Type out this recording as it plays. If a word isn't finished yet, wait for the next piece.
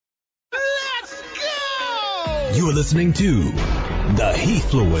You're listening to the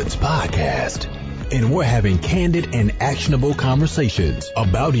Heathfluence Podcast, and we're having candid and actionable conversations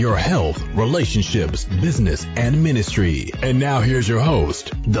about your health, relationships, business, and ministry. And now here's your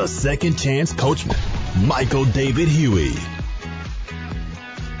host, the Second Chance Coach, Michael David Huey.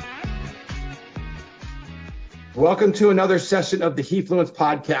 Welcome to another session of the Heathfluence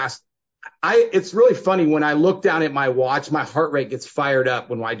Podcast. It's really funny when I look down at my watch, my heart rate gets fired up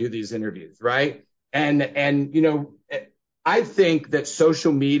when I do these interviews, right? And you know, I think that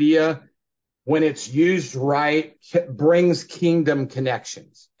social media, when it's used right, brings kingdom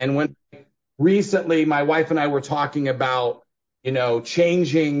connections. And when recently my wife and I were talking about, you know,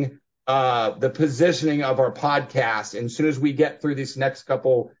 changing the positioning of our podcast, and as soon as we get through these next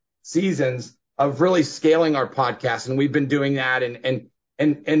couple seasons of really scaling our podcast, and we've been doing that,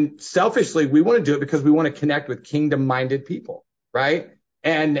 and selfishly, we want to do it because we want to connect with kingdom-minded people, right?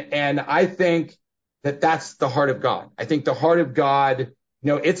 And I think that that's the heart of God. I think the heart of God, you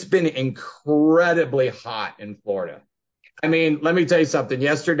know, it's been incredibly hot in Florida. I mean, let me tell you something.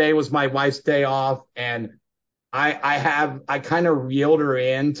 Yesterday was my wife's day off, and I kind of reeled her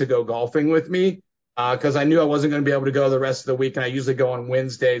in to go golfing with me because I knew I wasn't going to be able to go the rest of the week. And I usually go on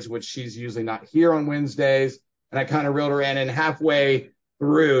Wednesdays, which she's usually not here on Wednesdays. And I kind of reeled her in, and halfway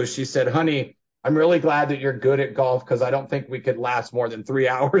through, she said, "Honey, I'm really glad that you're good at golf because I don't think we could last more than 3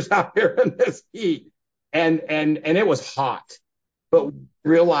 hours out here in this heat." And it was hot. But what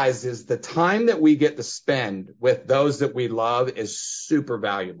we realize is the time that we get to spend with those that we love is super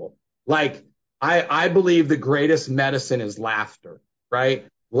valuable. Like, I believe the greatest medicine is laughter, right?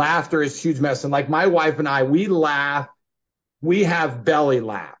 Laughter is huge medicine. Like my wife and I, we laugh. We have belly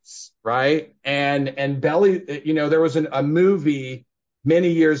laughs, right? And belly, you know, there was a movie many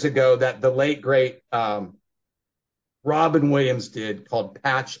years ago that the late, great Robin Williams did called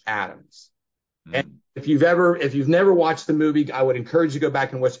Patch Adams. And if you've never watched the movie, I would encourage you to go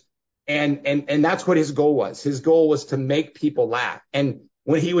back and watch. And that's what his goal was. His goal was to make people laugh. And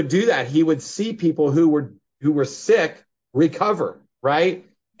when he would do that, he would see people who were sick recover, right?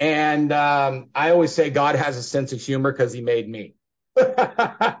 And I always say God has a sense of humor because he made me.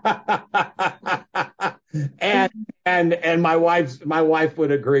 and my wife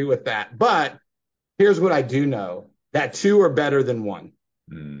would agree with that. But here's what I do know, that two are better than one.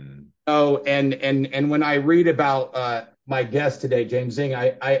 Oh, and when I read about my guest today, James Zing,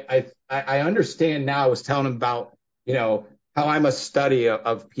 I understand now. I was telling him about, you know, how I'm a study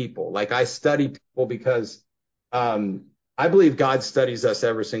of people. Like I study people because I believe God studies us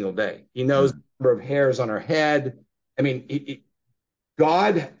every single day. He knows the number of hairs on our head. I mean,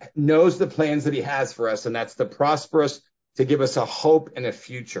 God knows the plans that he has for us, and that's to prosper us, to give us a hope and a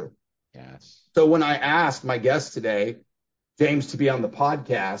future. Yes. So when I asked my guest today, James, to be on the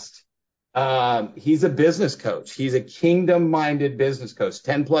podcast, he's a business coach. He's a kingdom-minded business coach,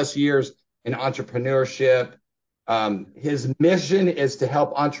 10 plus years in entrepreneurship. His mission is to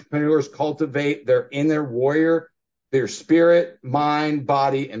help entrepreneurs cultivate their inner warrior, their spirit, mind,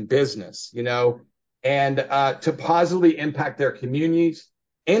 body, and business, you know, and to positively impact their communities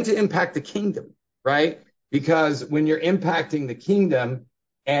and to impact the kingdom, right? Because when you're impacting the kingdom,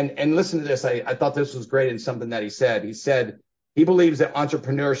 and listen to this, I thought this was great in something that he said. He said, he believes that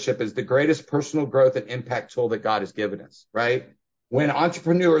entrepreneurship is the greatest personal growth and impact tool that God has given us, right? When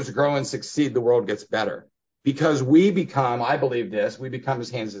entrepreneurs grow and succeed, the world gets better because we become, I believe this, we become his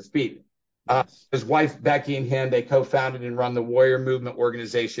hands and feet. His wife, Becky, and him, they co-founded and run the Warrior Movement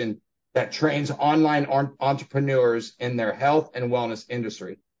organization that trains online entrepreneurs in their health and wellness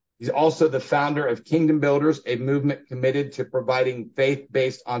industry. He's also the founder of Kingdom Builders, a movement committed to providing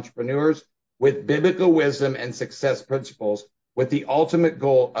faith-based entrepreneurs with biblical wisdom and success principles, with the ultimate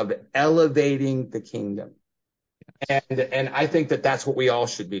goal of elevating the kingdom. And I think that that's what we all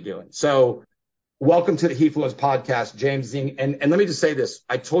should be doing. So welcome to the Heathfluence Podcast, James Zing. And let me just say this.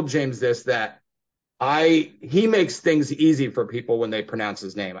 I told James this, that he makes things easy for people when they pronounce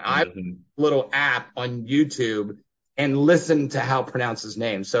his name. I have a little app on YouTube and listen to how to pronounce his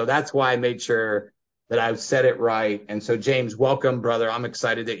name. So that's why I made sure that I've said it right. And so, James, welcome, brother. I'm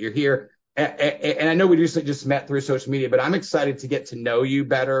excited that you're here. And I know we recently just met through social media, but I'm excited to get to know you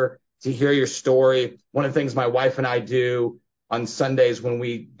better, to hear your story. One of the things my wife and I do on Sundays when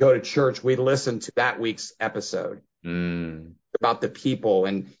we go to church, we listen to that week's episode about the people.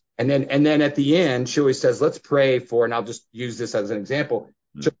 And then at the end, she always says, let's pray for, and I'll just use this as an example.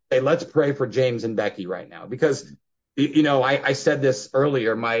 She'll say, let's pray for James and Becky right now. Because, you know, I said this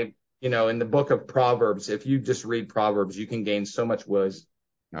earlier, you know, in the book of Proverbs, if you just read Proverbs, you can gain so much wisdom.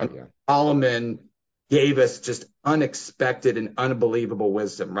 Solomon gave us just unexpected and unbelievable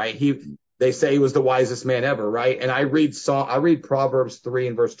wisdom, right? they say he was the wisest man ever, right? And I read Proverbs 3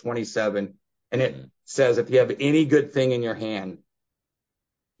 and verse 27, and it says, if you have any good thing in your hand,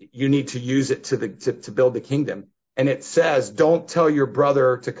 you need to use it to build the kingdom. And it says, don't tell your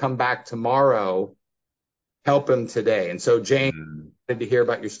brother to come back tomorrow, help him today. And so, James, good to hear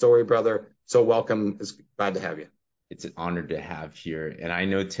about your story, brother. So welcome. It's glad to have you. It's an honor to have here. And I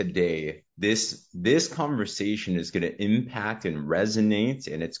know today this conversation is going to impact and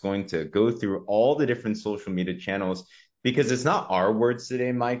resonate, and it's going to go through all the different social media channels, because it's not our words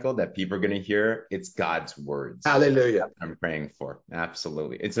today, Michael, that people are going to hear. It's God's words. Hallelujah. I'm praying for.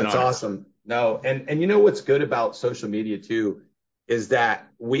 Absolutely. That's awesome. No, and you know what's good about social media too is that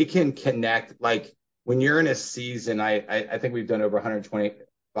we can connect. Like when you're in a season, I think we've done over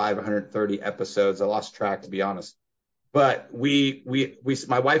 125, 130 episodes. I lost track, to be honest. But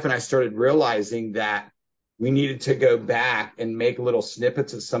my wife and I started realizing that we needed to go back and make little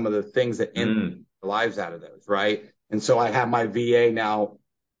snippets of some of the things that impact our lives out of those, right? And so I have my VA now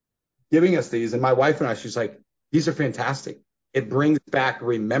giving us these, and my wife and I, she's like, these are fantastic. It brings back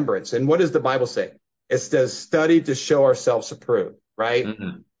remembrance. And what does the Bible say? It says, study to show ourselves approved, right?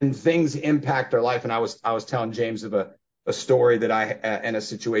 And things impact our life. And I was telling James of a story that in a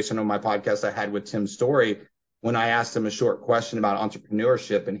situation on my podcast I had with Tim Story, when I asked him a short question about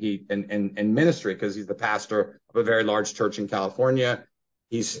entrepreneurship and ministry, because he's the pastor of a very large church in California.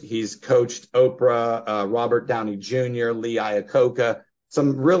 He's coached Oprah, Robert Downey Jr., Lee Iacocca,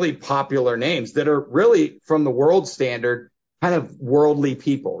 some really popular names that are really, from the world standard, kind of worldly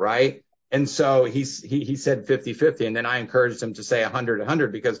people, right? And so he said 50-50. And then I encouraged him to say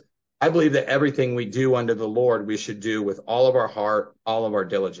 100-100, because I believe that everything we do under the Lord, we should do with all of our heart, all of our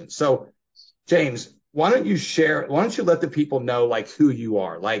diligence. So, James, why don't you let the people know like who you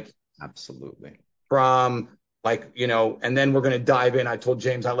are? Like, absolutely. From like, and then we're going to dive in. I told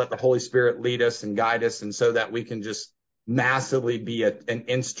James I let the Holy Spirit lead us and guide us, and so that we can just massively be an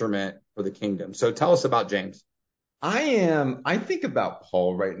instrument for the kingdom. So tell us about James. I think about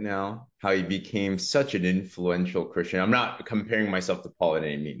Paul right now, how he became such an influential Christian. I'm not comparing myself to Paul in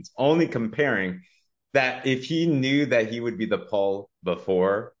any means, only comparing that if he knew that he would be the Paul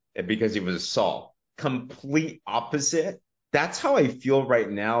before, because he was a Saul, complete opposite. That's how I feel right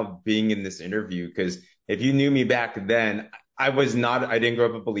now being in this interview, because if you knew me back then, I didn't grow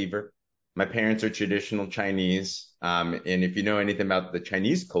up a believer. My parents are traditional Chinese. And if you know anything about the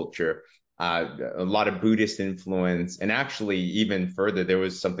Chinese culture, a lot of Buddhist influence. And actually, even further, there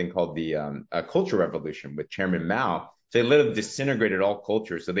was something called the Cultural Revolution with Chairman Mao. So they literally disintegrated all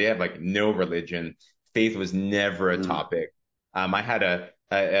cultures. So they had like no religion. Faith was never a topic. I had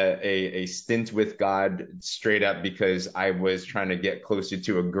a stint with God straight up because I was trying to get closer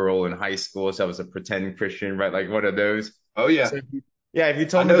to a girl in high school. So I was a pretend Christian, right? Like one of those. Oh, yeah. So, yeah, if you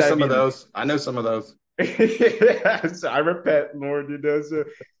told me that. I know some of those. Yeah, so I repent, Lord, so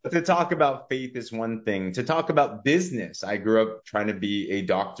to talk about faith is one thing. To talk about business, I grew up trying to be a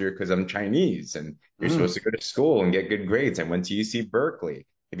doctor because I'm Chinese and you're supposed to go to school and get good grades. I went to UC Berkeley.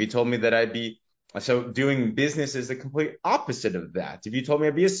 If you told me that so doing business is the complete opposite of that. If you told me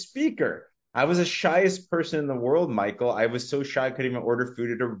I'd be a speaker, I was the shyest person in the world, Michael. I was so shy I couldn't even order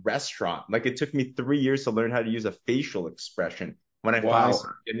food at a restaurant. Like it took me 3 years to learn how to use a facial expression when I finally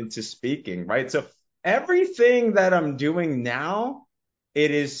started getting into speaking, right? So everything that I'm doing now,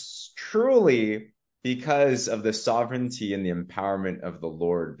 it is truly because of the sovereignty and the empowerment of the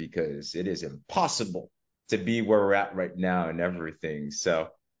Lord, because it is impossible to be where we're at right now and everything. So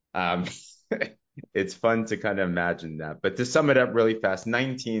it's fun to kind of imagine that. But to sum it up really fast,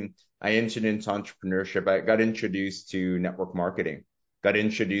 19, I entered into entrepreneurship. I got introduced to network marketing, got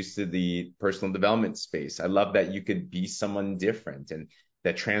introduced to the personal development space. I love that you could be someone different, and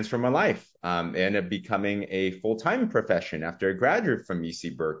that transformed my life. Ended up becoming a full-time profession after I graduated from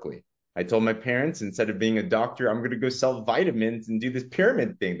UC Berkeley. I told my parents, instead of being a doctor, I'm going to go sell vitamins and do this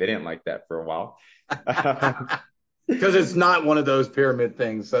pyramid thing. They didn't like that for a while. Because it's not one of those pyramid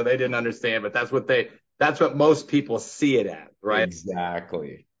things, so they didn't understand. But that's what most people see it as, right?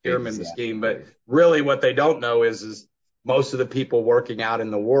 Exactly. Pyramid scheme. But really, what they don't know is most of the people working out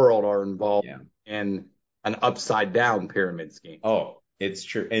in the world are involved in an upside down pyramid scheme. Oh, it's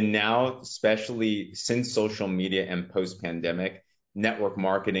true. And now, especially since social media and post-pandemic, network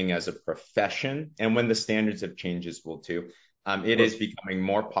marketing as a profession, and when the standards have changed as well too, it is becoming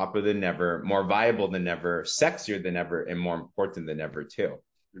more popular than ever, more viable than ever, sexier than ever, and more important than ever too.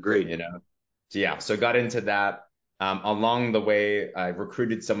 Agreed. So got into that. Along the way, I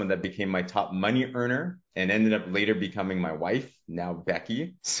recruited someone that became my top money earner and ended up later becoming my wife, now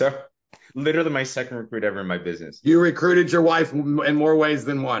Becky. So Literally my second recruit ever in my business. You recruited your wife in more ways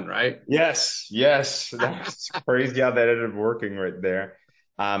than one, right? Yes, yes. That's crazy how that ended up working right there.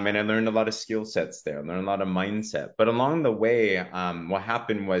 And I learned a lot of skill sets there. I learned a lot of mindset. But along the way, what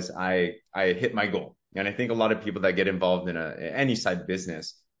happened was I hit my goal. And I think a lot of people that get involved in any side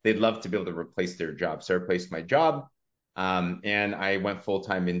business, they'd love to be able to replace their job. So I replaced my job, and I went full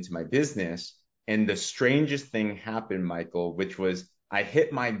time into my business. And the strangest thing happened, Michael, which was I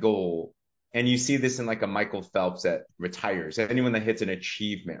hit my goal. And you see this in like a Michael Phelps that retires, anyone that hits an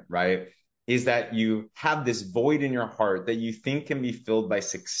achievement, right? Is that you have this void in your heart that you think can be filled by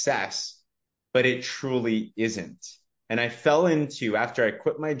success, but it truly isn't. And I fell into, after I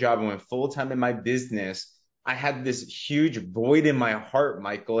quit my job and went full time in my business, I had this huge void in my heart,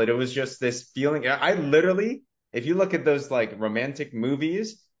 Michael. And it was just this feeling. I literally, if you look at those like romantic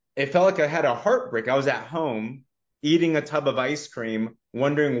movies, it felt like I had a heartbreak. I was at home eating a tub of ice cream,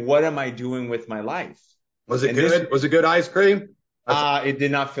 wondering what am I doing with my life? Was it And good? Was it good ice cream? it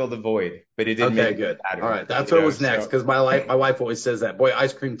did not fill the void, but it did make Okay, it good. better. All right, that's what was next because my wife always says that. Boy,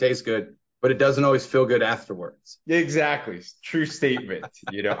 ice cream tastes good, but it doesn't always feel good afterwards. Exactly. True statement.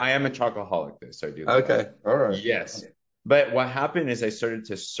 I am a chocoholic though, so I do that. Okay, all right. Yes. But what happened is I started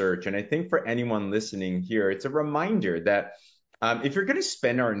to search, and I think for anyone listening here, it's a reminder that if you're going to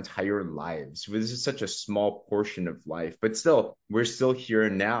spend our entire lives, this is such a small portion of life, but still, we're still here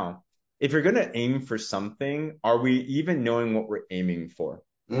and now. If you're going to aim for something, are we even knowing what we're aiming for?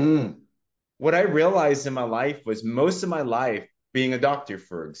 Mm. What I realized in my life was most of my life being a doctor,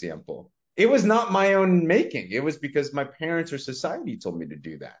 for example, it was not my own making. It was because my parents or society told me to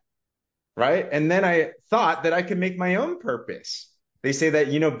do that. Right. And then I thought that I could make my own purpose. They say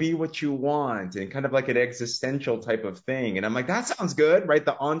that, be what you want and kind of like an existential type of thing. And I'm like, that sounds good, right?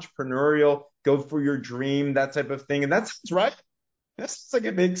 The entrepreneurial, go for your dream, that type of thing. And that sounds right. That sounds like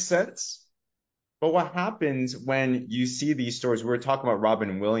it makes sense. But what happens when you see these stories? We were talking about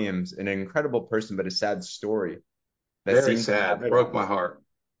Robin Williams, an incredible person, but a sad story that Very seems to sad. have it Broke all. my heart.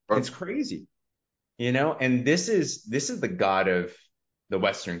 It's crazy, and this is the god of the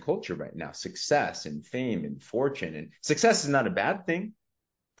Western culture right now. Success and fame and fortune. And success is not a bad thing.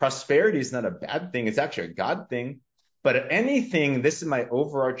 Prosperity is not a bad thing. It's actually a God thing. But anything, this is my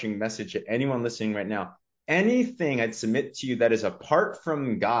overarching message to anyone listening right now. Anything I'd submit to you that is apart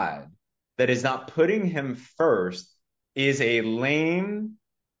from God, that is not putting him first, is a lame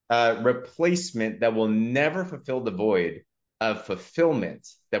replacement that will never fulfill the void of fulfillment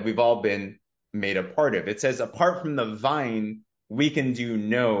that we've all been made a part of. It says, apart from the vine, we can do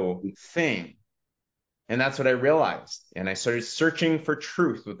no thing. And that's what I realized. And I started searching for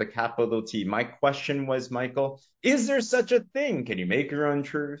truth with a capital T. My question was, Michael, is there such a thing? Can you make your own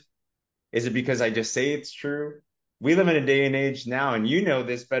truth? Is it because I just say it's true? We live in a day and age now, and you know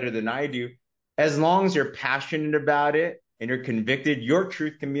this better than I do. As long as you're passionate about it and you're convicted, your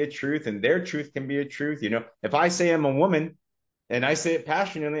truth can be a truth and their truth can be a truth. If I say I'm a woman and I say it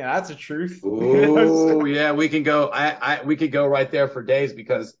passionately, that's a truth. Oh, yeah, we can go. We could go right there for days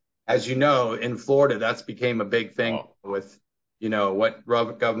because, as you know, in Florida, that's became a big thing with, what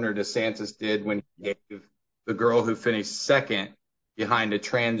Governor DeSantis did when he gave the girl who finished second behind a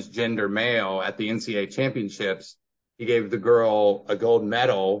transgender male at the NCAA championships. He gave the girl a gold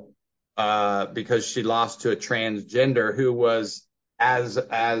medal because she lost to a transgender who was as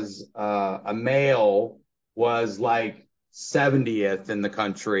a male was like 70th in the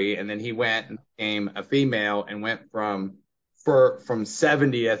country, and then he went and became a female and went from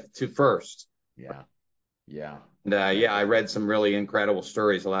 70th to first. Yeah. Yeah. And I read some really incredible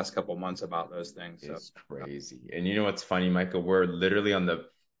stories the last couple of months about those things. So. It's crazy. And you know what's funny, Michael? We're literally on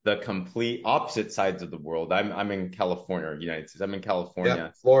the complete opposite sides of the world. I'm in California, United States. I'm in California.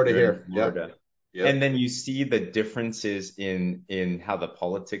 Yep, Florida You're here. in Florida. Yep. And then you see the differences in how the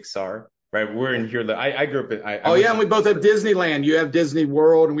politics are. Right, we're in here. I grew up in. And we both have Disneyland. You have Disney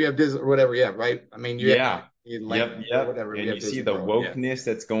World, and we have Disney, whatever. Yeah, right. I mean, Yep. Whatever. And you see the wokeness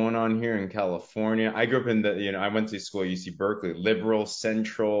that's going on here in California. I grew up in I went to school at UC Berkeley, liberal,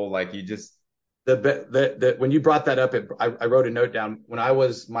 central. Like you just when you brought that up, I wrote a note down. When I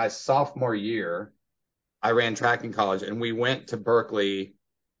was my sophomore year, I ran track in college, and we went to Berkeley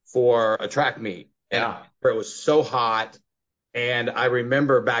for a track meet. And it was so hot. And I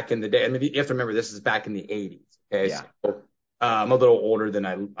remember back in the day, I mean, you have to remember this is back in the 80s. Okay. Yeah. So, I'm a little older than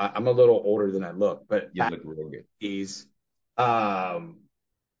I look, but you look real good. I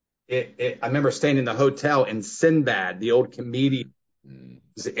remember staying in the hotel in Sinbad, the old comedian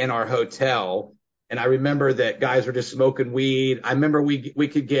was in our hotel. And I remember that guys were just smoking weed. I remember we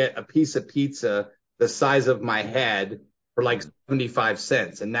could get a piece of pizza the size of my head for like Mm, 75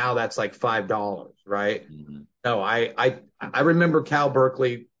 cents. And now that's like $5, right? mhm. No, I remember Cal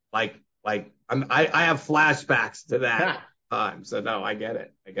Berkeley I have flashbacks to that time. So no, I get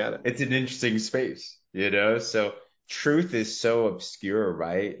it. I get it. It's an interesting space, you know? So truth is so obscure,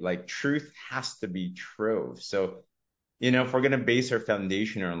 right? Like truth has to be true. So, if we're going to base our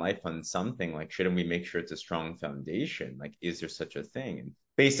foundation or our life on something, like, shouldn't we make sure it's a strong foundation? Like, is there such a thing? And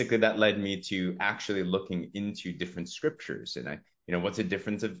basically, that led me to actually looking into different scriptures. And what's the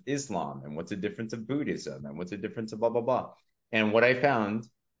difference of Islam? And what's the difference of Buddhism? And what's the difference of blah, blah, blah? And what I found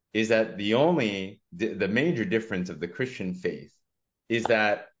is that the major difference of the Christian faith is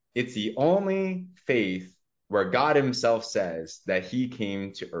that it's the only faith where God himself says that he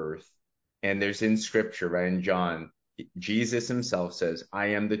came to earth. And there's in scripture, right, in John, Jesus himself says, I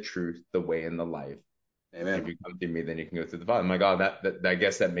am the truth, the way, and the life. And if Amen. you come to me, then you can go through the Father. My God, I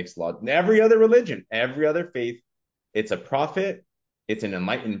guess that makes a lot. Every other religion, every other faith, it's a prophet, it's an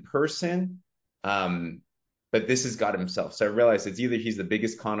enlightened person, but this is God himself. So I realized it's either he's the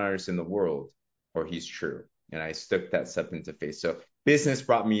biggest con artist in the world or he's true. And I stuck that step into faith. So business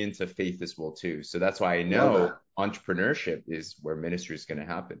brought me into faith as well too. So that's why I Love know that. entrepreneurship is where ministry is going to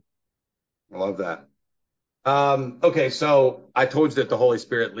happen. I love that. Okay, so I told you that the Holy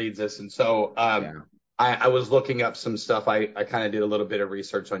Spirit leads us, and so Yeah, I was looking up some stuff. I kind of did a little bit of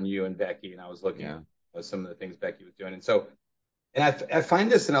research on you and Becky, and I was looking yeah. at some of the things Becky was doing, and so I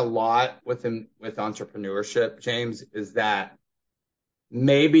find this in a lot with entrepreneurship, James, is that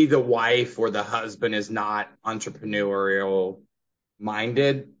maybe the wife or the husband is not entrepreneurial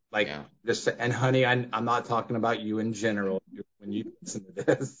minded. Like Yeah. just, and honey, I'm not talking about you in general when you listen to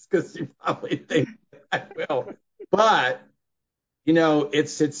this, because you probably think I will. But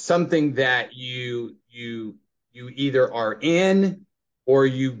it's something that you either are in or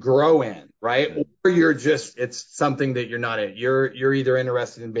you grow in, right? Mm, Or it's something that you're not in. You're either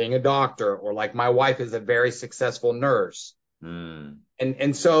interested in being a doctor, or like my wife is a very successful nurse. mm,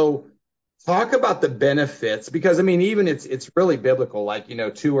 And so talk about the benefits, because I mean, even it's really biblical, like,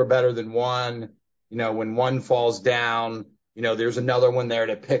 two are better than one. When one falls down, there's another one there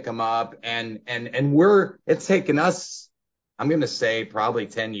to pick them up. And it's taken us, I'm going to say, probably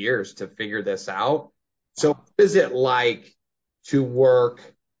 10 years to figure this out. So wow. what is it like to work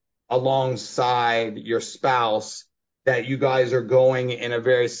alongside your spouse, that you guys are going in a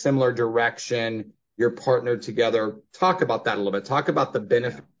very similar direction? You're partnered together. Talk about that a little bit. Talk about the Yeah.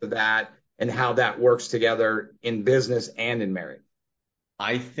 benefit of that and how that works together in business and in marriage.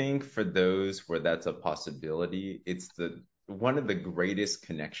 I think for those where that's a possibility, it's the one of the greatest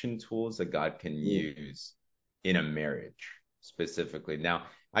connection tools that God can use in a marriage specifically. Now,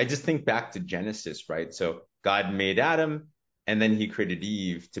 I just think back to Genesis, right? So God made Adam and then he created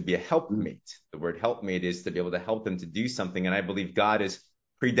Eve to be a helpmate. The word helpmate is to be able to help them to do something. And I believe God is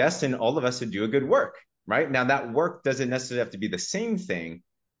predestined all of us to do a good work, right? Now, that work doesn't necessarily have to be the same thing,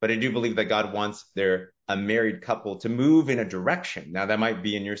 but I do believe that God wants a married couple to move in a direction. Now that might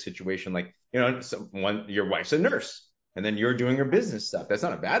be in your situation, like, your wife's a nurse and then you're doing your business stuff. That's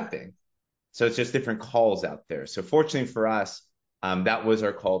not a bad thing. So it's just different calls out there. So fortunately for us, that was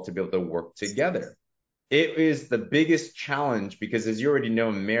our call to be able to work together. It is the biggest challenge because, as you already know,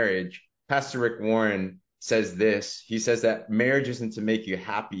 in marriage, Pastor Rick Warren says this. He says that marriage isn't to make you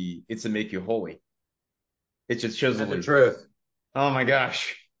happy, it's to make you holy. It just shows That's the the, truth. oh my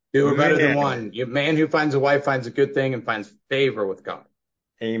gosh, Two are better than man. one. Man who finds a wife finds a good thing and finds favor with God.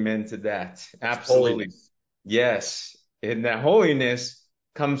 Amen to that. It's Absolutely. holiness. Yes. And that holiness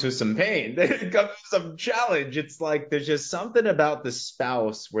comes with some pain. It comes with some challenge. It's like there's just something about the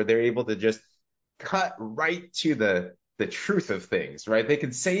spouse where they're able to just cut right to the truth of things, right? They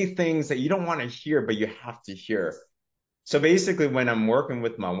can say things that you don't want to hear, but you have to hear. So basically, when I'm working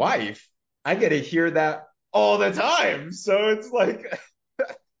with my wife, I get to hear that all the time. So it's like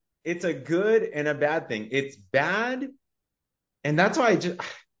it's a good and a bad thing. It's bad, and that's why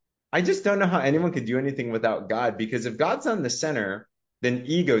I just don't know how anyone could do anything without God, because if God's on the center, then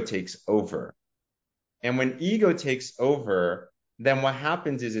ego takes over. And when ego takes over, then what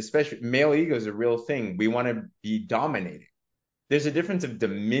happens is, especially male ego is a real thing. We want to be dominating. There's a difference of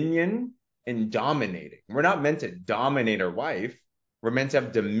dominion and dominating. We're not meant to dominate our wife. We're meant to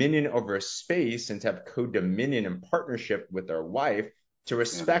have dominion over a space and to have co-dominion and partnership with our wife, to Yeah.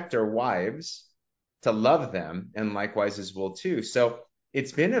 respect our wives, to love them, and likewise as well too. So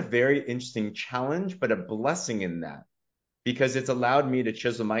it's been a very interesting challenge, but a blessing in that, because it's allowed me to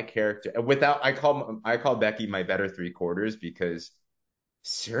chisel my character without, I call Becky my better three quarters, because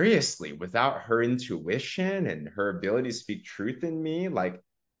seriously, without her intuition and her ability to speak truth in me, like,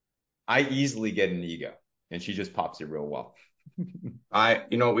 I easily get an ego. and she just pops it real well.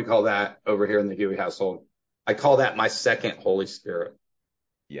 You know what we call that over here in the Huey household? I call that my second Holy Spirit.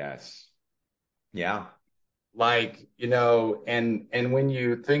 Yes. Yeah. Like, you know, and when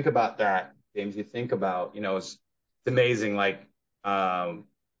you think about that, James, you think about, you know, it's amazing. Like,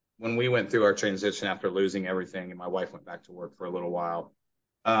 when we went through our transition after losing everything, and my wife went back to work for a little while,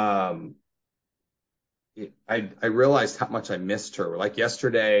 um, I realized how much I missed her. Like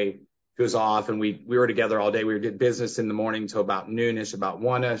yesterday, she was off, and we were together all day. We did business in the morning till about noonish, about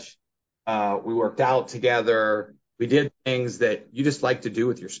one-ish. We worked out together. We did things that you just like to do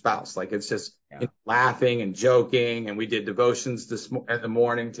with your spouse. Like it's just laughing and joking. And we did devotions in the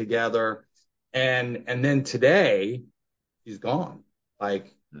morning together. And then today, she's gone.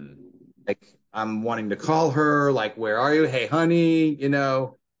 Like, like I'm wanting to call her. Like, where are you? Hey, honey, you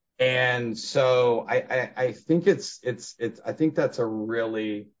know. And so I think I think that's a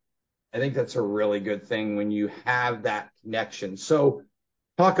really good thing when you have that connection. So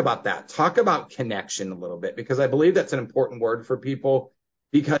talk about that. Talk about connection a little bit, because I believe that's an important word for people,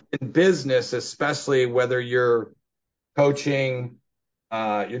 because in business, especially whether you're coaching,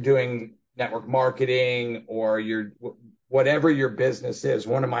 you're doing network marketing, or whatever your business is.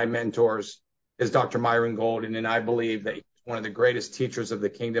 One of my mentors is Dr. Myron Golden, and I believe that he's one of the greatest teachers of the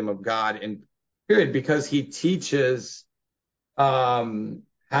kingdom of God in period, because he teaches how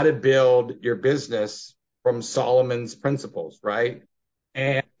to build your business from Solomon's principles, right?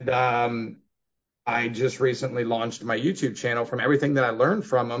 And I just recently launched my YouTube channel from everything that I learned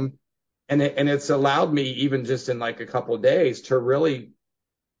from him. And it's allowed me, even just in like a couple of days, to really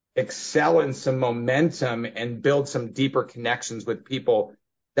excel in some momentum and build some deeper connections with people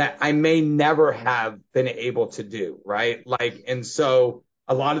that I may never have been able to do, right? Like, and so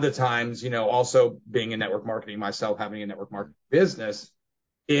a lot of the times, you know, also being in network marketing myself, having a network marketing business,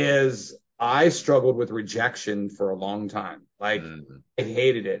 is I struggled with rejection for a long time. Like I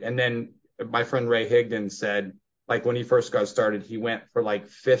hated it. And then my friend Ray Higdon said, like when he first got started, he went for like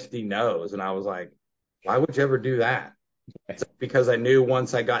 50 no's. And I was like, why would you ever do that? Because I knew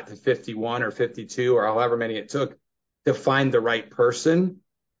once I got to 51 or 52 or however many it took to find the right person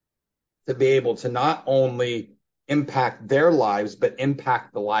to be able to not only impact their lives, but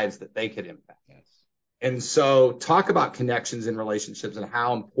impact the lives that they could impact. Yes. And so talk about connections and relationships and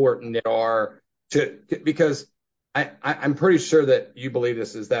how important they are because I'm pretty sure that you believe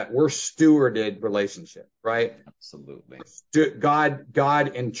this, is that we're stewarded relationship, right? Absolutely.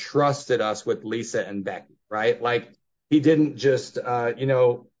 God entrusted us with Lisa and Becky, right? Like he didn't just, you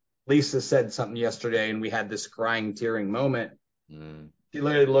know, Lisa said something yesterday and we had this crying, tearing moment. She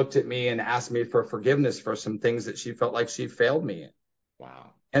literally looked at me and asked me for forgiveness for some things that she felt like she failed me in. Wow.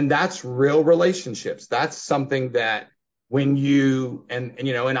 And that's real relationships. That's something that when you, and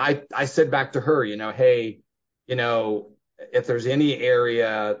you know, and I said back to her, you know, hey, you know, if there's any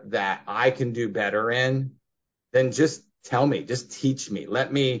area that I can do better in, then just tell me, just teach me.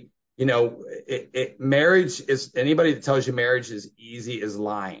 Let me, you know, marriage is, anybody that tells you marriage is easy is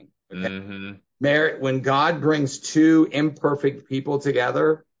lying. Okay? When God brings two imperfect people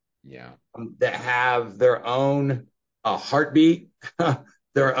together, that have their own heartbeat,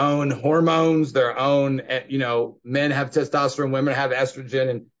 their own hormones, their own, you know, men have testosterone, women have estrogen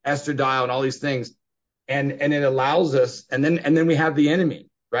and estradiol and all these things. And it allows us, and then we have the enemy,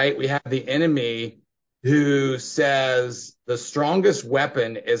 right? We have the enemy who says the strongest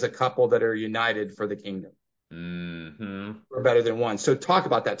weapon is a couple that are united for the kingdom. We're better than one. So talk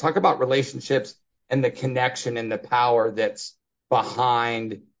about that. Talk about relationships and the connection and the power that's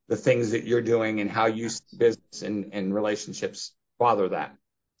behind the things that you're doing and how you see business and relationships father that.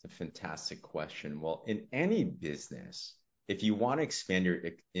 It's a fantastic question. Well, in any business, if you want to expand your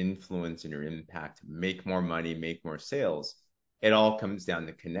influence and your impact, make more money, make more sales, it all comes down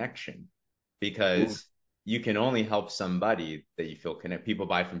to connection, because you can only help somebody that you feel connect. People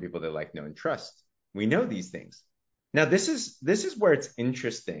buy from people they like, know, and trust. We know these things. Now, this is where it's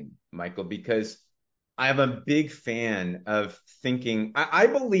interesting, Michael, because I'm a big fan of thinking. I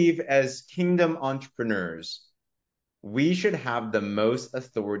believe as kingdom entrepreneurs, we should have the most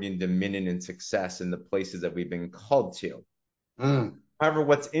authority and dominion and success in the places that we've been called to. However,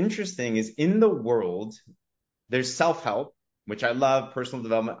 what's interesting is in the world, there's self-help, which I love, personal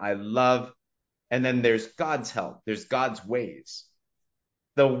development, I love, and then there's God's help, there's God's ways.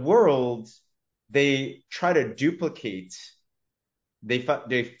 The world, they try to duplicate, they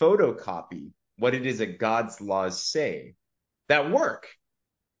photocopy what it is that God's laws say that work.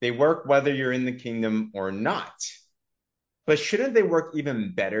 They work whether you're in the kingdom or not. But shouldn't they work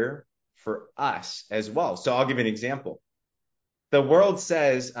even better for us as well? So I'll give you an example. the world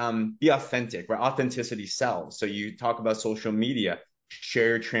says be authentic, right? Authenticity sells. So you talk about social media, share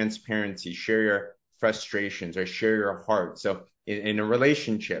your transparency, share your frustrations, or share your heart. So in a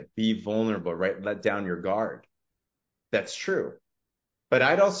relationship, be vulnerable, right? Let down your guard. That's true. But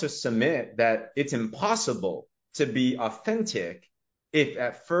I'd also submit that it's impossible to be authentic if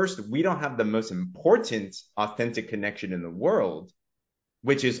at first we don't have the most important authentic connection in the world,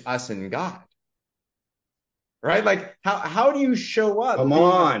 which is us and God. Right? Like how do you show up Come being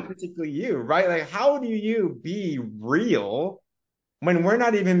on. authentically you, right? Like how do you be real when we're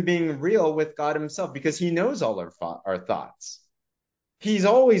not even being real with God himself? Because he knows all our thoughts. He's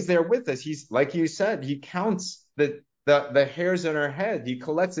always there with us. He's, like you said, he counts the hairs on our head. He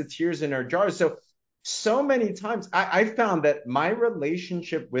collects the tears in our jars. So many times I found that my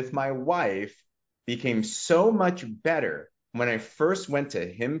relationship with my wife became so much better when I first went to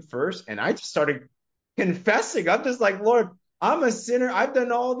him first, and I just started confessing. I'm just like, Lord, I'm a sinner. I've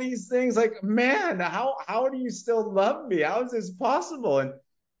done all these things. Like, man, how do you still love me? How is this possible? And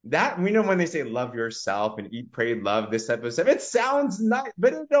that, we know when they say love yourself and eat, pray, love, this type of stuff, it sounds nice,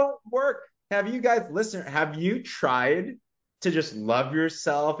 but it don't work. Have you guys listened? Have you tried to just love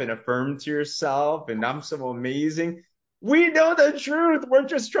yourself and affirm to yourself and I'm so amazing? We know the truth. We're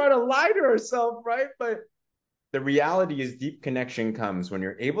just trying to lie to ourselves, right? But the reality is deep connection comes when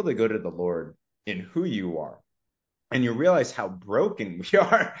you're able to go to the Lord in who you are and you realize how broken we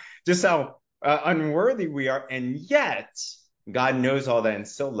are, just how unworthy we are, and yet God knows all that and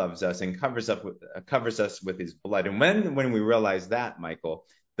still loves us and covers us with his blood. And when we realize that, Michael,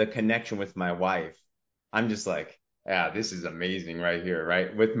 the connection with my wife, I'm just like, yeah, this is amazing right here,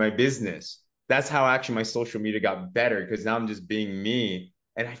 right? With my business, that's how actually my social media got better, because now I'm just being me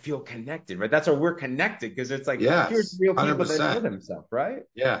and I feel connected, right? That's why we're connected, because it's like, here's Yes, real people that know 100%. themselves, right?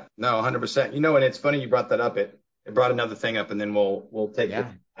 Yeah, no, 100%. You know, and it's funny you brought that up. It brought another thing up, and then we'll take the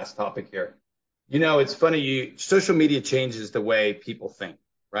Yeah. last topic here. You know, it's funny. Social media changes the way people think,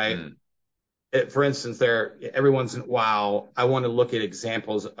 right? Mm. For instance, every once in a while, I want to look at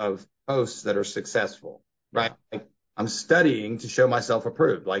examples of posts that are successful, right? Yeah. Like, I'm studying to show myself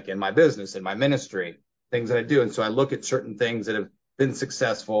approved, like in my business, in my ministry, things that I do. And so I look at certain things that have been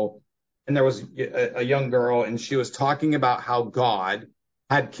successful. And there was a young girl, and she was talking about how God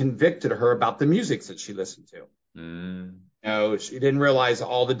had convicted her about the music that she listened to. Mm. You know, she didn't realize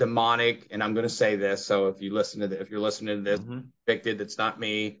all the demonic, and I'm going to say this. So if you're listening to this, convicted, it's not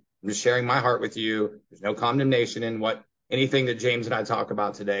me. I'm just sharing my heart with you. There's no condemnation in anything that James and I talk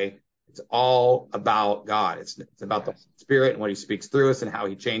about today. It's all about God. It's about the Spirit and what he speaks through us and how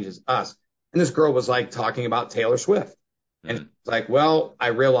he changes us. And this girl was like talking about Taylor Swift. And it's like, well, I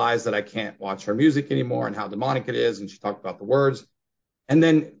realized that I can't watch her music anymore and how demonic it is. And she talked about the words. And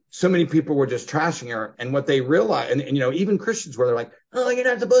then so many people were just trashing her. And what they realized, and you know, even Christians were, they're like, oh, you're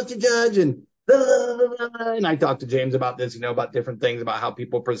not supposed to judge. And blah, blah, blah, blah. And I talked to James about this, you know, about different things, about how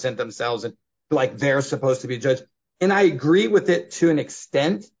people present themselves and like they're supposed to be judged. And I agree with it to an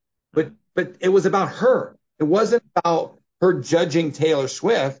extent, but it was about her. It wasn't about her judging Taylor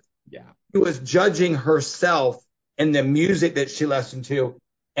Swift. Yeah. It was judging herself and the music that she listened to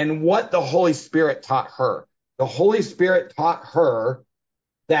and what the Holy Spirit taught her. The Holy Spirit taught her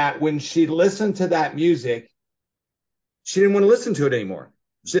that when she listened to that music, she didn't want to listen to it anymore.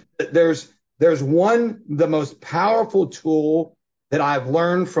 There's the most powerful tool that I've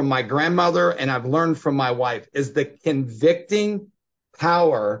learned from my grandmother and I've learned from my wife is the convicting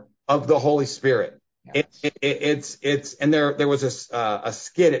power of the Holy Spirit. Yes. And there was a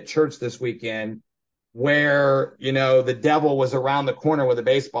skit at church this weekend where, you know, the devil was around the corner with a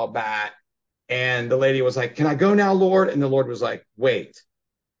baseball bat and the lady was like, can I go now, Lord? And the Lord was like, wait.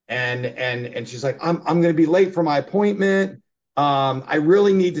 And she's like, I'm going to be late for my appointment. I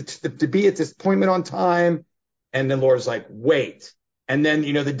really need to be at this appointment on time. And the Lord's like, wait. And then,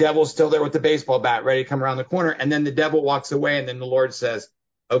 you know, the devil's still there with the baseball bat ready to come around the corner. And then the devil walks away. And then the Lord says,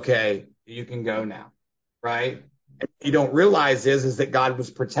 okay, you can go now. Right. And what you don't realize is that God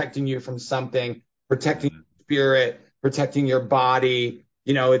was protecting you from something, protecting your spirit, protecting your body.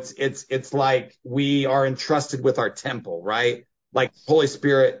 You know, it's like we are entrusted with our temple, right? Like Holy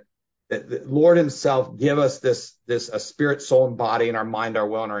Spirit, the Lord himself give us this a spirit, soul, and body in our mind, our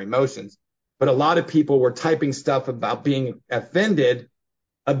will, and our emotions. But a lot of people were typing stuff about being offended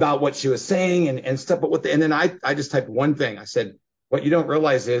about what she was saying and stuff. But and then I just typed one thing. I said, what you don't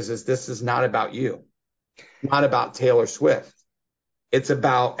realize is this is not about you, not about Taylor Swift. It's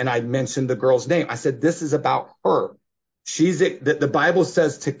about, and I mentioned the girl's name. I said, this is about her. The Bible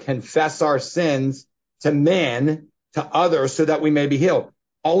says to confess our sins to men, to others, so that we may be healed.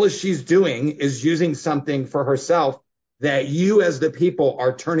 All she's doing is using something for herself that you as the people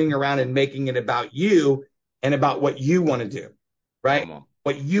are turning around and making it about you and about what you want to do, right?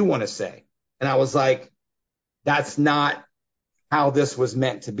 What you want to say. And I was like, that's not how this was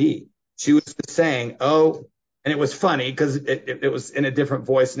meant to be. She was just saying, oh, and it was funny because it was in a different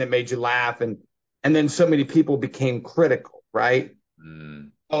voice and it made you laugh. And then so many people became critical, right?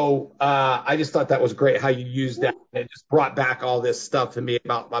 Oh, I just thought that was great how you used that. And it just brought back all this stuff to me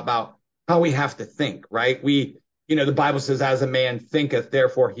about how we have to think, right? The Bible says, as a man thinketh,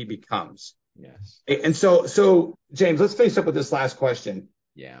 therefore he becomes. Yes. And so James, let's face up with this last question.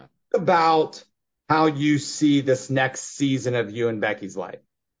 Yeah. About how you see this next season of you and Becky's life.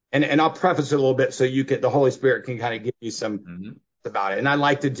 And I'll preface it a little bit so the Holy Spirit can kind of give you some about it. And I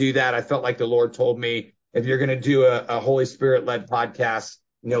like to do that. I felt like the Lord told me, if you're going to do a Holy Spirit led podcast,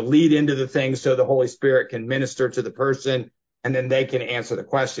 lead into the thing so the Holy Spirit can minister to the person and then they can answer the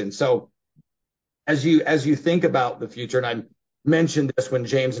question. So as you think about the future, and I mentioned this when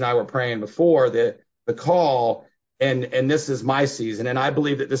James and I were praying before the call, and this is my season, and I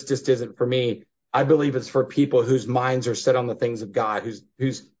believe that this just isn't for me. I believe it's for people whose minds are set on the things of God,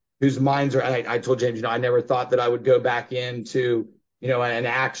 whose minds are. And I told James, I never thought that I would go back into an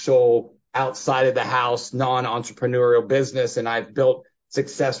actual outside of the house non-entrepreneurial business, and I've built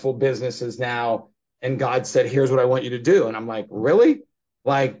successful businesses now. And God said, "Here's what I want you to do," and I'm like, "Really?"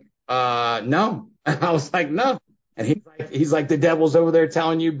 Like, no. I was like, no. And he's like, the devil's over there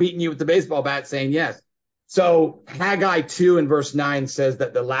telling you, beating you with the baseball bat, saying yes. So Haggai 2 and verse 9 says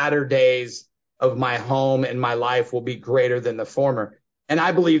that the latter days of my home and my life will be greater than the former. And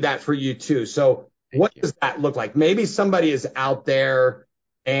I believe that for you too. So what does that look like? Maybe somebody is out there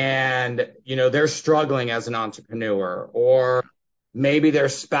and, they're struggling as an entrepreneur, or maybe their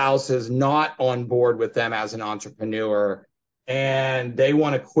spouse is not on board with them as an entrepreneur and they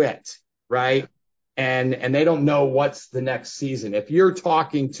want to quit, right? And they don't know what's the next season. If you're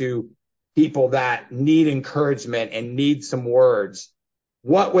talking to people that need encouragement and need some words,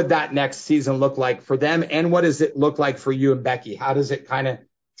 what would that next season look like for them? And what does it look like for you and Becky? How does it kind of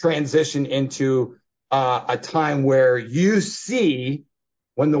transition into a time where you see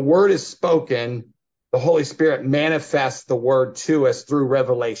when the word is spoken, the Holy Spirit manifests the word to us through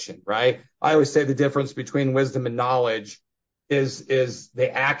revelation, right? I always say the difference between wisdom and knowledge is the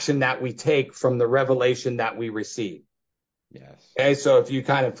action that we take from the revelation that we receive. Yes. Okay. So if you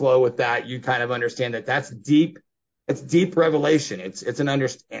kind of flow with that, you kind of understand that that's deep. It's deep revelation. It's an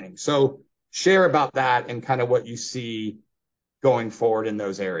understanding. So share about that and kind of what you see going forward in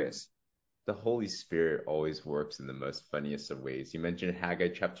those areas. The Holy Spirit always works in the most funniest of ways. You mentioned Haggai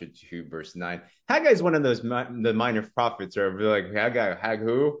chapter 2, verse 9. Haggai is one of those the minor prophets are like, Haggai,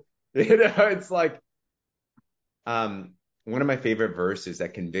 who? It's like, one of my favorite verses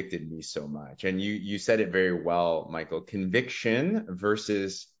that convicted me so much. And you said it very well, Michael. Conviction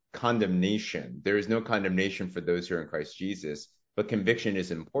versus condemnation. There is no condemnation for those who are in Christ Jesus, but conviction is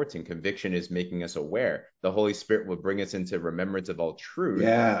important. Conviction is making us aware. The Holy Spirit will bring us into remembrance of all truth.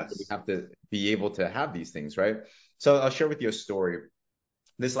 Yes. We have to be able to have these things, right? So I'll share with you a story.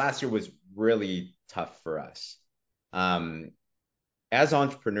 This last year was really tough for us. As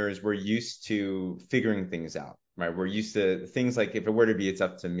entrepreneurs, we're used to figuring things out, right? We're used to things like, if it were to be, it's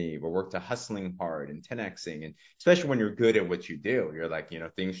up to me. We're worked to hustling hard and 10xing. And especially when you're good at what you do, you're like,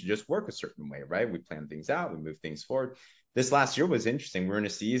 things should just work a certain way, right? We plan things out, we move things forward. This last year was interesting. We're in a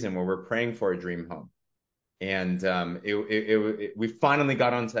season where we're praying for a dream home. And we finally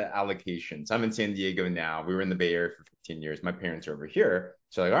got onto allocations. I'm in San Diego now. We were in the Bay Area for 15 years. My parents are over here.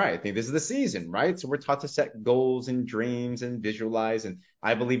 So like, all right, I think this is the season, right? So we're taught to set goals and dreams and visualize. And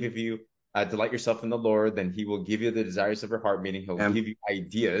I believe if you delight yourself in the Lord, then he will give you the desires of your heart, meaning he'll give you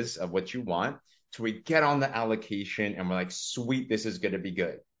ideas of what you want. So we get on the allocation and we're like, sweet, this is going to be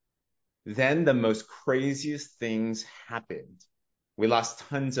good. Then the most craziest things happened. We lost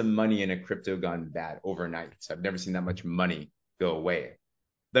tons of money in a crypto gone bad overnight. So I've never seen that much money go away.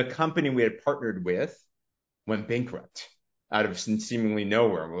 The company we had partnered with went bankrupt out of seemingly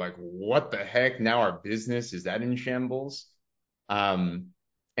nowhere. We're like, what the heck? Now our business, is that in shambles? And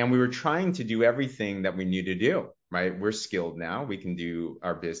we were trying to do everything that we knew to do, right? We're skilled now. We can do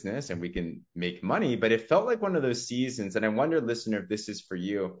our business and we can make money, but it felt like one of those seasons. And I wonder, listener, if this is for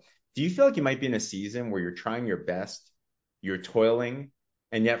you. Do you feel like you might be in a season where you're trying your best, you're toiling,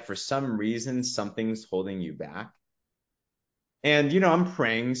 and yet for some reason, something's holding you back? And, I'm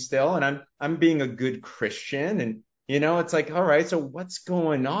praying still, and I'm being a good Christian. And, it's like, all right, so what's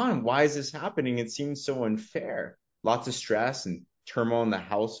going on? Why is this happening? It seems so unfair. Lots of stress and turmoil in the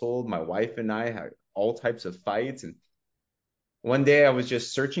household. My wife and I had all types of fights. And one day I was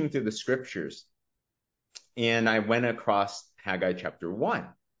just searching through the scriptures. and I went across Haggai chapter 1.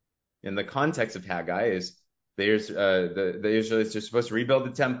 In the context of Haggai is there's the Israelites are supposed to rebuild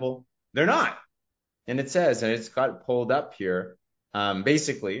the temple. They're not. And it says, and it's got pulled up here,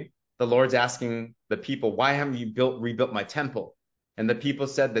 basically, the Lord's asking the people, why haven't you rebuilt my temple? And the people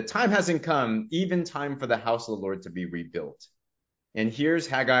said, the time hasn't come, even time for the house of the Lord to be rebuilt. And here's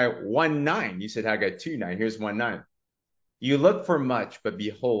Haggai 1:9. You said Haggai 2:9. Here's 1:9. You look for much, but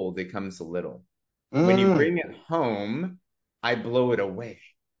behold, it comes a little. When you bring it home, I blow it away.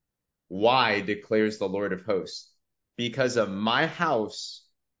 Why, declares the Lord of hosts? Because of my house,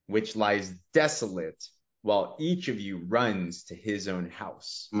 which lies desolate, while each of you runs to his own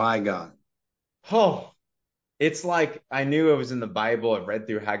house. My God. Oh, it's like I knew it was in the Bible. I've read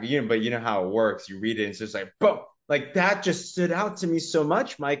through Haggai, but you know how it works. You read it, and it's just like, boom. Like that just stood out to me so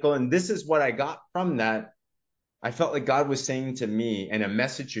much, Michael. And this is what I got from that. I felt like God was saying to me, and a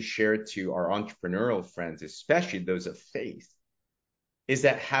message to share to our entrepreneurial friends, especially those of faith, is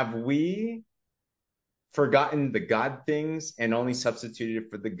that have we forgotten the God things and only substituted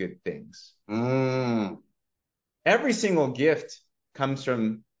for the good things? Every single gift comes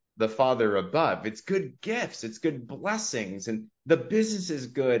from the Father above. It's good gifts, it's good blessings, and the business is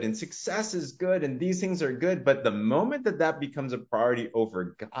good, and success is good, and these things are good. But the moment that that becomes a priority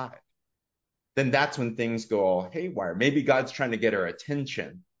over God, then that's when things go all haywire. Maybe God's trying to get our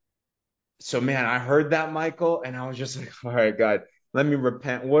attention. So, man, I heard that, Michael, and I was just like, all right, God, let me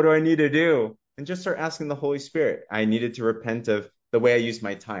repent. What do I need to do? And just start asking the Holy Spirit. I needed to repent of the way I used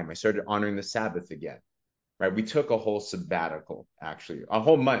my time. I started honoring the Sabbath again, right? We took a whole sabbatical, actually, a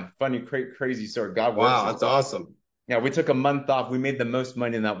whole month. Funny, crazy story. God works. Wow, that's awesome. Yeah, we took a month off. We made the most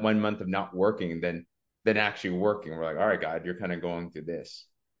money in that 1 month of not working than actually working. We're like, all right, God, you're kind of going through this.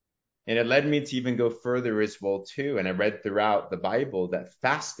 And it led me to even go further as well, too. And I read throughout the Bible that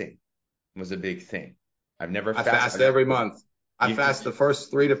fasting was a big thing. I fast every month. I fast the first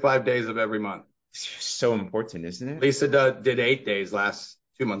 3 to 5 days of every month. So important, isn't it? Lisa did 8 days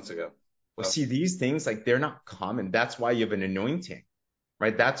 2 months ago. Well, see, these things, like, they're not common. That's why you have an anointing,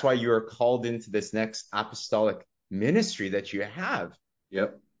 right? That's why you are called into this next apostolic ministry that you have.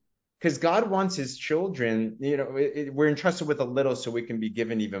 Yep. Because God wants his children, we're entrusted with a little so we can be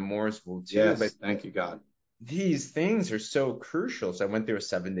given even more as well, too. Yes, but thank you, God. These things are so crucial. So I went through a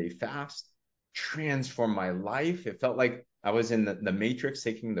 7-day fast, transformed my life. It felt like I was in the Matrix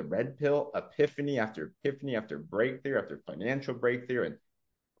taking the red pill, epiphany after breakthrough after financial breakthrough. And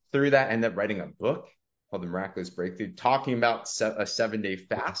through that, I ended up writing a book called The Miraculous Breakthrough, talking about a 7-day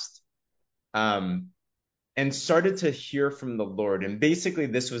fast. And started to hear from the Lord. And basically,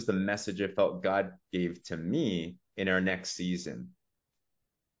 this was the message I felt God gave to me in our next season,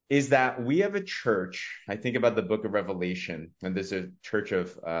 is that we have a church. I think about the book of Revelation, and there's a church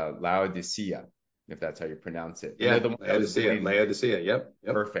of Laodicea, if that's how you pronounce it. Yeah, Laodicea. Yep.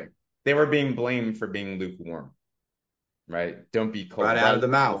 Perfect. They were being blamed for being lukewarm, right? Don't be cold. Right out of the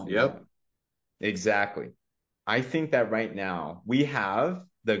mouth. Yep. Exactly. I think that right now we have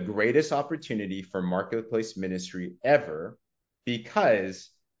the greatest opportunity for marketplace ministry ever, because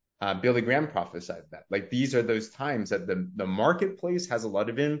Billy Graham prophesied that. Like, these are those times that the marketplace has a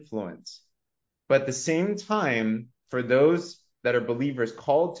lot of influence. But at the same time, for those that are believers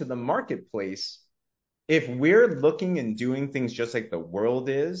called to the marketplace, if we're looking and doing things just like the world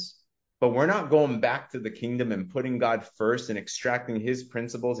is, but we're not going back to the kingdom and putting God first and extracting his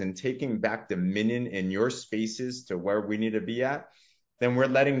principles and taking back dominion in your spaces to where we need to be at, then we're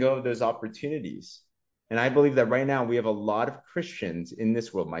letting go of those opportunities. And I believe that right now we have a lot of Christians in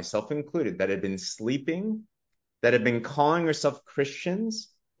this world, myself included, that have been sleeping, that have been calling ourselves Christians,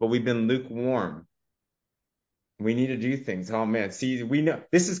 but we've been lukewarm. We need to do things. Oh man, see, we know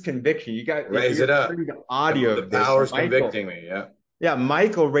this is conviction. You got raise it up. The audio the of this, power's convicting me. Yeah. Yeah,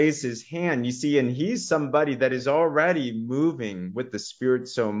 Michael raised his hand, you see, and he's somebody that is already moving with the Spirit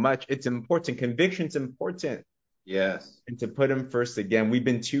so much. It's important. Conviction's important. Yes. And to put him first again, we've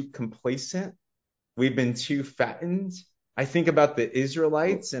been too complacent. We've been too fattened. I think about the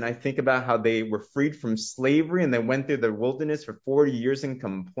Israelites, and I think about how they were freed from slavery and they went through the wilderness for 40 years and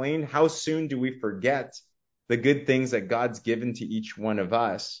complained. How soon do we forget the good things that God's given to each one of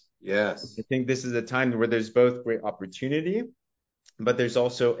us? Yes. I think this is a time where there's both great opportunity, but there's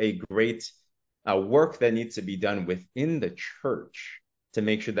also a great work that needs to be done within the church to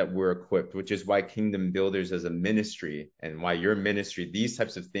make sure that we're equipped, which is why Kingdom Builders as a ministry and why your ministry, these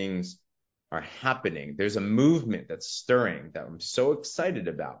types of things are happening. There's a movement that's stirring that I'm so excited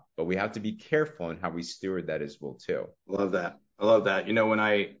about, but we have to be careful in how we steward that as well too. Love that. I love that.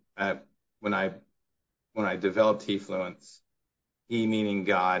 When I developed Hefluence, He meaning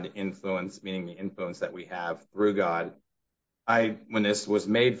God, influence meaning the influence that we have through God. When this was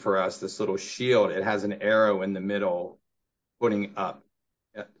made for us, this little shield, it has an arrow in the middle pointing up,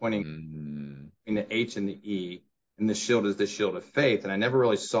 pointing in the H and the E, and the shield is the shield of faith. And I never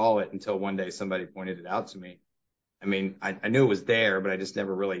really saw it until one day somebody pointed it out to me. I mean, I knew it was there, but I just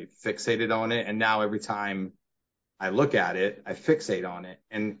never really fixated on it. And now every time I look at it, I fixate on it.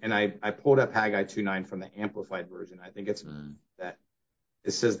 And I pulled up Haggai 2:9 from the Amplified version. I think it's that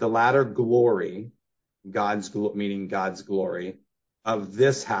it says the latter glory, meaning God's glory of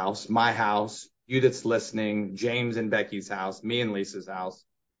this house, my house, you that's listening, James and Becky's house, me and Lisa's house,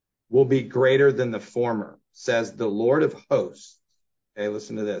 will be greater than the former, says the Lord of hosts. Okay,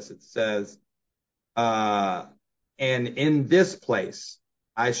 listen to this. It says, and in this place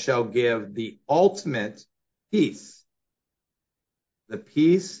I shall give the ultimate peace, the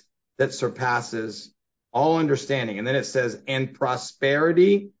peace that surpasses all understanding. And then it says, and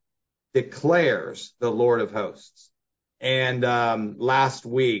prosperity declares the Lord of hosts. And last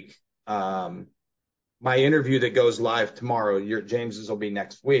week, my interview that goes live tomorrow, James's will be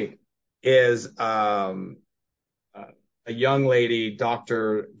next week, is a young lady,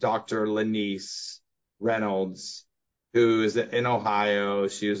 Dr. Lanice Reynolds, who is in Ohio.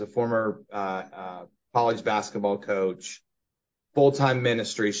 She was a former college basketball coach, full-time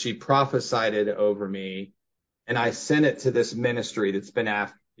ministry. She prophesied it over me, and I sent it to this ministry that's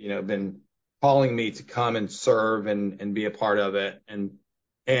been calling me to come and serve and be a part of it.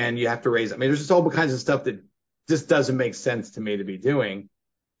 And you have to raise, I mean, there's just all kinds of stuff that just doesn't make sense to me to be doing.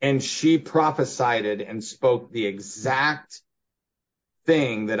 And she prophesied it and spoke the exact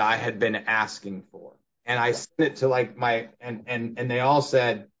thing that I had been asking for. And I sent it to like and they all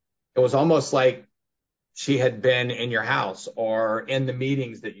said it was almost like she had been in your house or in the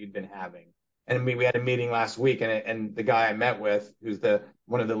meetings that you'd been having. And I mean, we had a meeting last week, and the guy I met with, who's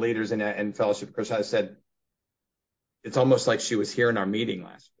one of the leaders in Fellowship of Christians, said it's almost like she was here in our meeting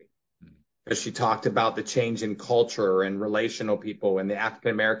last week, because she talked about the change in culture and relational people and the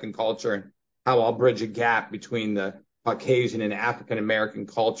African American culture, and how I'll bridge a gap between the Caucasian and African American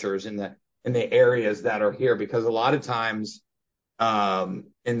cultures in the areas that are here, because a lot of times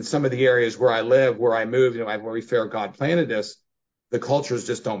in some of the areas where I live, where I moved, where we feel God planted us, the cultures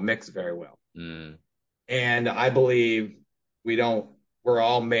just don't mix very well. And I believe we're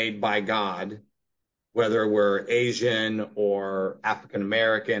all made by God, whether we're Asian or African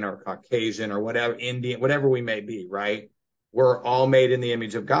American or Caucasian or whatever, Indian, whatever we may be, right? We're all made in the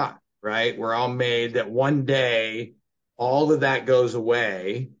image of God, right? We're all made that one day all of that goes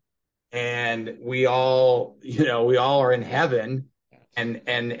away, and we all are in heaven,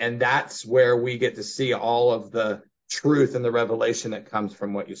 and that's where we get to see all of the truth and the revelation that comes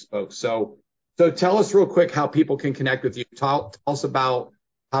from what you spoke. So tell us real quick how people can connect with you. Tell us about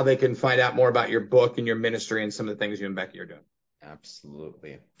how they can find out more about your book and your ministry and some of the things you and Becky are doing.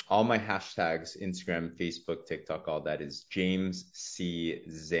 Absolutely. All my hashtags, Instagram, Facebook, TikTok, all that is James C.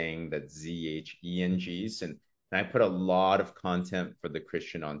 Zheng, that's Zhengs. And I put a lot of content for the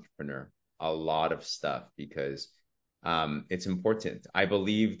Christian entrepreneur, a lot of stuff, because it's important. I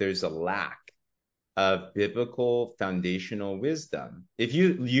believe there's a lack of biblical foundational wisdom. If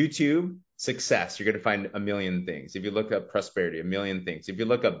you YouTube success, you're going to find a million things. If you look up prosperity, a million things. If you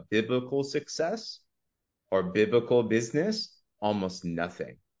look up biblical success or biblical business, almost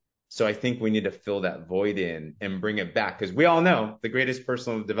nothing. So I think we need to fill that void in and bring it back, because we all know the greatest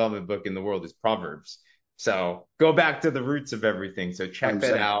personal development book in the world is Proverbs. So go back to the roots of everything. So check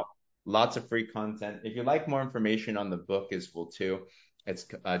that out. Lots of free content. If you'd like more information on the book as well too, it's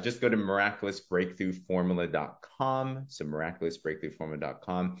just go to miraculousbreakthroughformula.com. So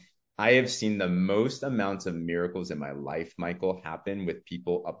miraculousbreakthroughformula.com. I have seen the most amounts of miracles in my life, Michael, happen with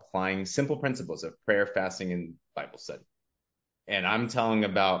people applying simple principles of prayer, fasting, and Bible study. And I'm talking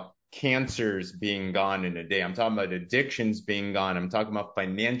about cancers being gone in a day. I'm talking about addictions being gone. I'm talking about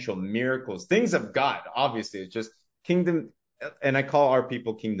financial miracles, things of God. Obviously, it's just kingdom. And I call our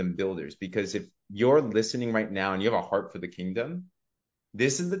people kingdom builders, because if you're listening right now and you have a heart for the kingdom,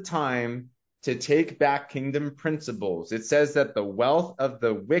 this is the time to take back kingdom principles. It says that the wealth of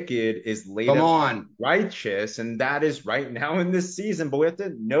the wicked is laid up on righteous, and that is right now in this season. But we have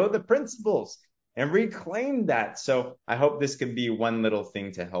to know the principles and reclaim that. So I hope this can be one little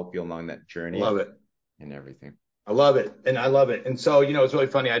thing to help you along that journey. Love it. And everything. I love it. And I love it. And so, it's really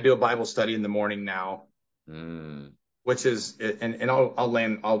funny. I do a Bible study in the morning now, which is, and I'll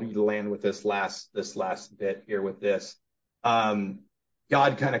land with this last bit here with this.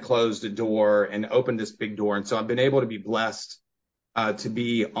 God kind of closed a door and opened this big door. And so I've been able to be blessed to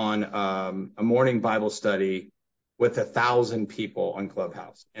be on a morning Bible study with 1,000 people on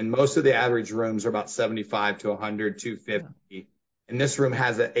Clubhouse. And most of the average rooms are about 75 to 100, 250. And this room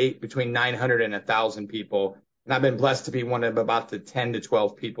has between 900 and 1,000 people. And I've been blessed to be one of about the 10 to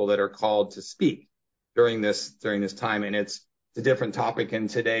 12 people that are called to speak during this time. And it's a different topic. And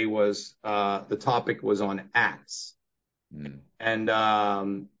today was, the topic was on Acts. And,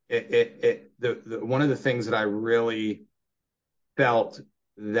 one of the things that I really felt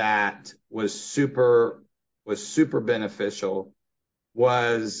that was super beneficial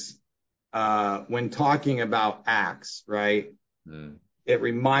was, when talking about Acts, right? It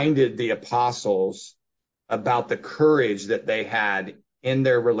reminded the apostles about the courage that they had in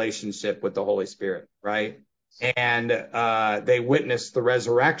their relationship with the Holy Spirit, right? And they witnessed the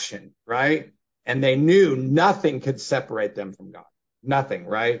resurrection, right? And they knew nothing could separate them from God, nothing,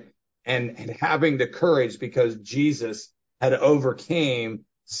 right? And having the courage because Jesus had overcame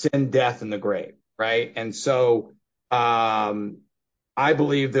sin, death, and the grave, right? And so I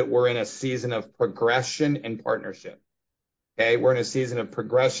believe that we're in a season of progression and partnership. Okay, we're in a season of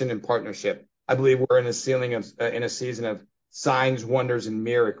progression and partnership. I believe we're in a season of signs, wonders, and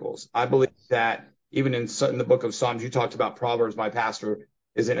miracles. I believe that even in the book of Psalms, you talked about Proverbs. My pastor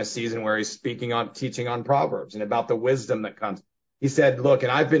is in a season where he's teaching on Proverbs and about the wisdom that comes. He said, look,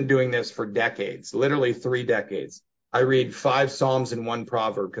 and I've been doing this for decades, literally 3 decades. I read 5 Psalms and 1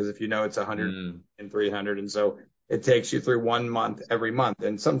 Proverb because if you know it's 100 and 300. And so it takes you through 1 month every month.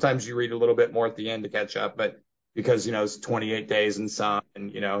 And sometimes you read a little bit more at the end to catch up, but because, it's 28 days and some,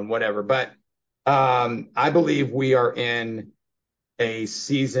 and, and whatever. But I believe we are in a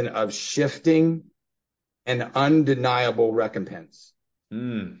season of shifting and undeniable recompense.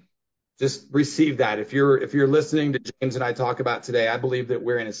 Just receive that. If you're listening to James and I talk about today, I believe that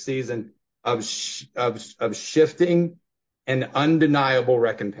we're in a season of shifting and undeniable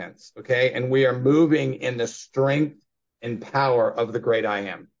recompense. Okay. And we are moving in the strength and power of the great I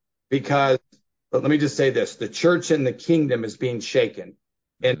am. But let me just say this, the church and the kingdom is being shaken.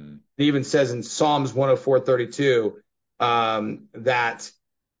 And it even says in Psalms 104:32, that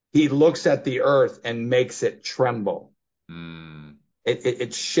he looks at the earth and makes it tremble.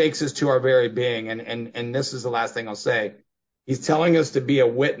 It shakes us to our very being. And this is the last thing I'll say. He's telling us to be a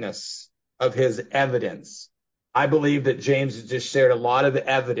witness of his evidence. I believe that James has just shared a lot of the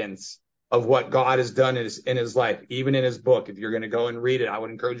evidence of what God has done in his life, even in his book. If you're going to go and read it, I would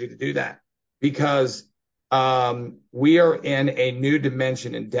encourage you to do that because we are in a new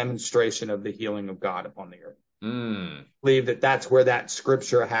dimension and demonstration of the healing of God upon the earth. I believe that that's where that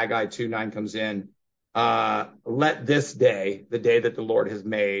scripture, Haggai 2:9 comes in. Let this day, the day that the Lord has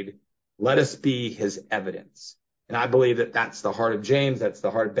made, let us be his evidence. And I believe that that's the heart of James. That's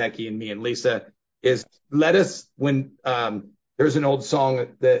the heart of Becky and me and Lisa is let us, when, there's an old song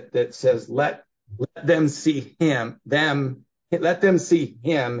that says, let them see him, let them see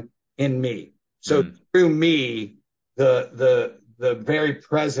him in me. So through me, the very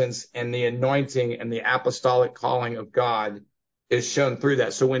presence and the anointing and the apostolic calling of God is shown through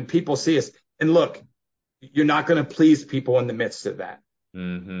that. So when people see us, and look, you're not going to please people in the midst of that.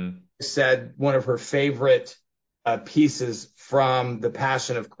 Said one of her favorite pieces from the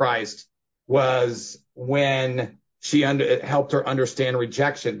Passion of Christ was when she helped her understand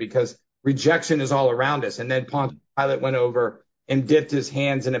rejection, because rejection is all around us. And then Pontius Pilate went over and dipped his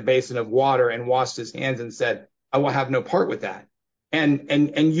hands in a basin of water and washed his hands and said, I will have no part with that.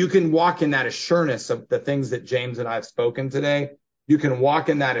 And you can walk in that assurance of the things that James and I have spoken today. You can walk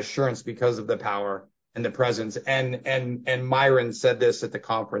in that assurance because of the power and the presence. And Myron said this at the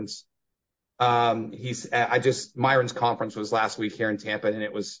conference. Myron's conference was last week here in Tampa,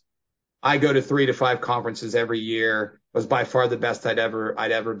 and I go to 3 to 5 conferences every year. It was by far the best I'd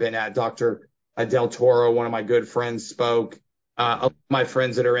ever been at. Dr. Del Toro, one of my good friends, spoke. My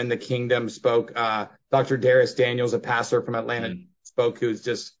friends that are in the kingdom spoke. Dr. Darius Daniels, a pastor from Atlanta, spoke, who's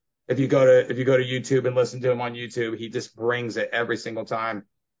just, if you go to YouTube and listen to him on YouTube, he just brings it every single time.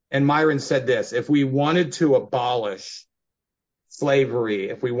 And Myron said this, if we wanted to abolish slavery,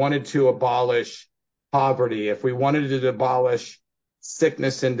 if we wanted to abolish poverty, if we wanted to abolish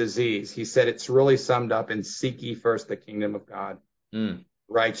sickness and disease, he said it's really summed up in seek ye first the kingdom of God,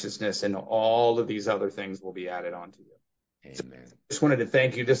 righteousness, and all of these other things will be added on to you. Amen. So I just wanted to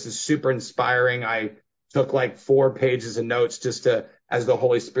thank you. This is super inspiring. I took like 4 pages of notes just as the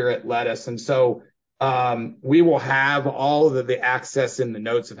Holy Spirit led us. And so we will have all of the access in the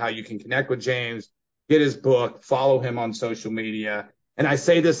notes of how you can connect with James, get his book, follow him on social media. And I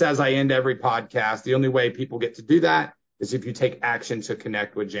say this as I end every podcast. The only way people get to do that is if you take action to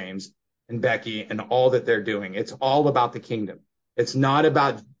connect with James and Becky and all that they're doing. It's all about the kingdom. It's not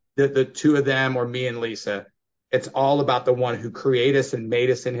about the 2 of them or me and Lisa. It's all about the one who created us and made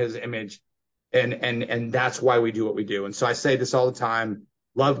us in his image. And that's why we do what we do. And so I say this all the time: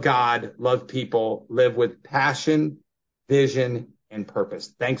 love God, love people, live with passion, vision, and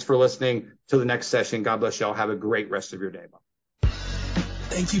purpose. Thanks for listening. Till the next session. God bless y'all. Have a great rest of your day.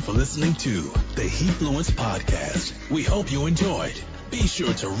 Thank you for listening to the Hefluence Podcast. We hope you enjoyed. Be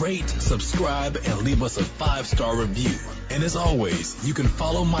sure to rate, subscribe, and leave us a 5-star review. And as always, you can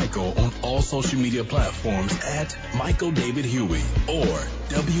follow Michael on all social media platforms at Michael David Huey or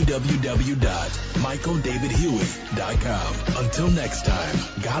www.michaeldavidhuey.com. Until next time,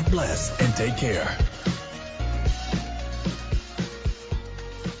 God bless and take care.